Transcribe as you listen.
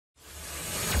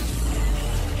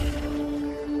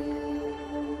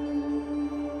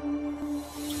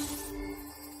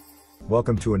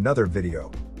Welcome to another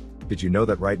video. Did you know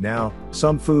that right now,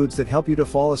 some foods that help you to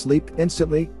fall asleep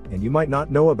instantly, and you might not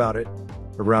know about it?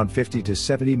 Around 50 to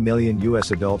 70 million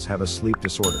US adults have a sleep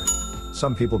disorder.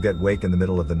 Some people get wake in the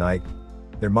middle of the night.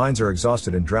 Their minds are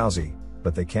exhausted and drowsy,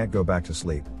 but they can't go back to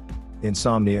sleep.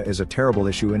 Insomnia is a terrible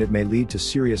issue and it may lead to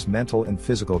serious mental and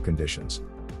physical conditions.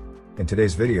 In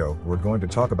today's video, we're going to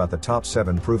talk about the top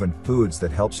 7 proven foods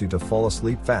that helps you to fall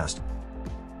asleep fast.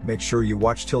 Make sure you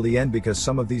watch till the end because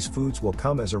some of these foods will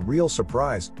come as a real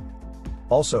surprise.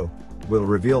 Also, we'll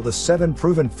reveal the 7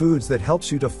 proven foods that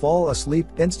helps you to fall asleep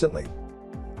instantly.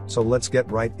 So let's get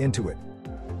right into it.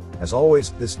 As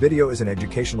always, this video is an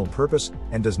educational purpose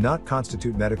and does not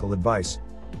constitute medical advice.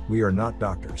 We are not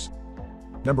doctors.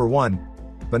 Number 1.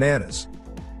 Bananas.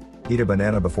 Eat a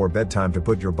banana before bedtime to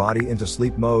put your body into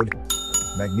sleep mode.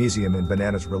 Magnesium in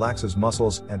bananas relaxes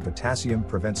muscles and potassium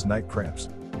prevents night cramps.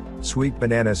 Sweet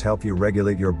bananas help you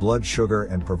regulate your blood sugar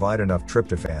and provide enough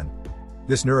tryptophan.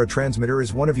 This neurotransmitter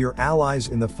is one of your allies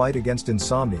in the fight against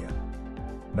insomnia.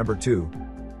 Number 2.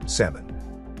 Salmon.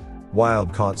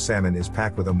 Wild-caught salmon is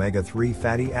packed with omega-3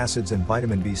 fatty acids and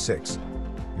vitamin B6.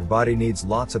 Your body needs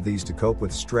lots of these to cope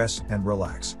with stress and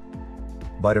relax.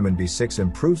 Vitamin B6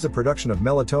 improves the production of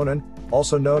melatonin,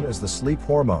 also known as the sleep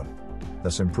hormone,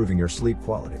 thus improving your sleep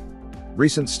quality.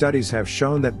 Recent studies have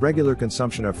shown that regular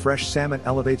consumption of fresh salmon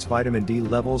elevates vitamin D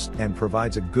levels and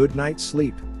provides a good night's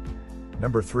sleep.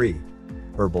 Number 3.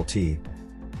 Herbal tea.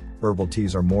 Herbal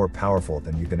teas are more powerful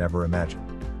than you can ever imagine.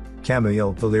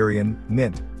 Chamomile, valerian,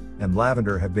 mint, and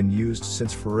lavender have been used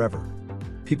since forever.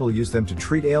 People use them to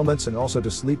treat ailments and also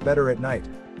to sleep better at night.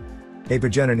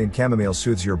 Apigenin in chamomile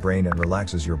soothes your brain and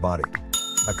relaxes your body.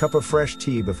 A cup of fresh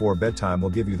tea before bedtime will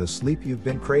give you the sleep you've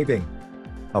been craving.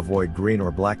 Avoid green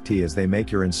or black tea as they make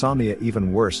your insomnia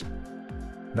even worse.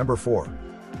 Number 4.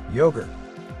 Yogurt.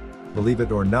 Believe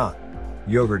it or not,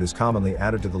 yogurt is commonly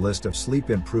added to the list of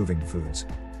sleep-improving foods.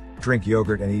 Drink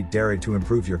yogurt and eat dairy to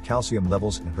improve your calcium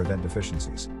levels and prevent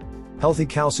deficiencies. Healthy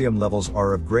calcium levels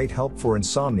are of great help for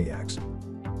insomniacs.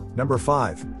 Number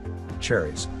 5.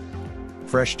 Cherries.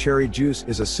 Fresh cherry juice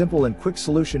is a simple and quick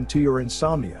solution to your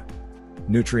insomnia.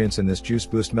 Nutrients in this juice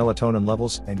boost melatonin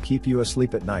levels and keep you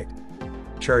asleep at night.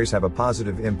 Cherries have a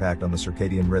positive impact on the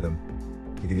circadian rhythm.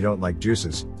 If you don't like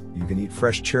juices, you can eat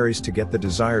fresh cherries to get the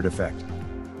desired effect.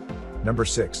 Number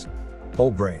 6. Whole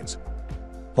grains.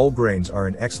 Whole grains are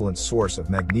an excellent source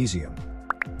of magnesium.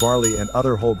 Barley and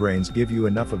other whole grains give you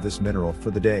enough of this mineral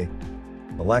for the day.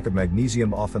 The lack of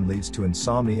magnesium often leads to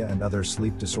insomnia and other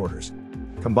sleep disorders.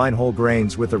 Combine whole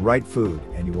grains with the right food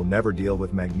and you will never deal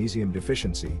with magnesium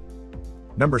deficiency.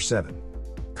 Number 7.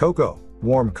 Cocoa.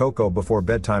 Warm cocoa before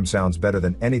bedtime sounds better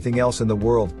than anything else in the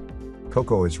world.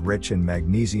 Cocoa is rich in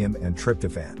magnesium and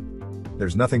tryptophan.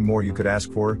 There's nothing more you could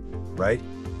ask for, right?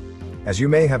 As you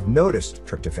may have noticed,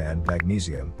 tryptophan,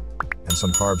 magnesium, and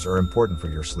some carbs are important for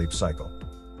your sleep cycle.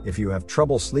 If you have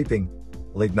trouble sleeping,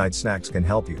 late-night snacks can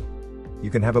help you.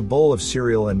 You can have a bowl of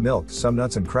cereal and milk, some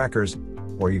nuts and crackers,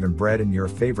 or even bread and your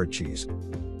favorite cheese.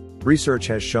 Research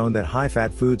has shown that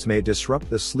high-fat foods may disrupt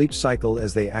the sleep cycle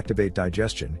as they activate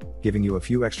digestion, giving you a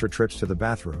few extra trips to the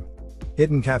bathroom.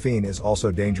 Hidden caffeine is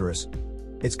also dangerous.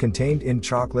 It's contained in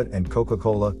chocolate and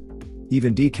Coca-Cola.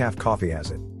 Even decaf coffee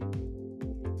has it.